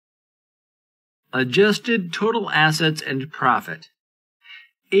Adjusted total assets and profit.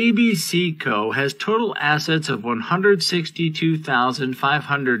 ABC Co. has total assets of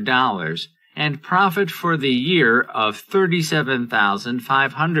 $162,500 and profit for the year of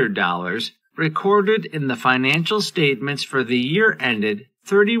 $37,500 recorded in the financial statements for the year ended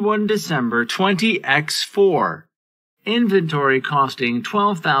 31 December 20X4. Inventory costing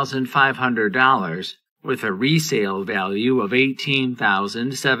 $12,500 with a resale value of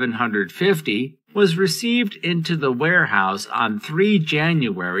 $18,750 was received into the warehouse on 3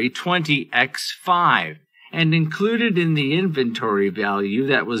 January 20X5 and included in the inventory value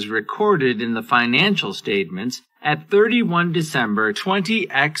that was recorded in the financial statements at 31 December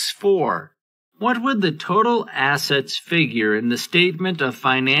 20X4. What would the total assets figure in the statement of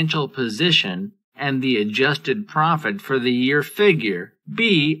financial position and the adjusted profit for the year figure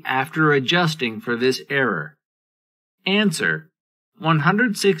be after adjusting for this error? Answer: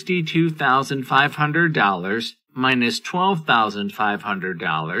 $162,500 minus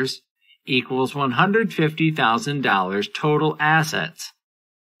 $12,500 equals $150,000 total assets.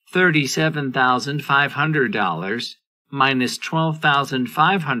 $37,500 minus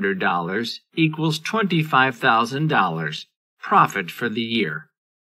 $12,500 equals $25,000 profit for the year.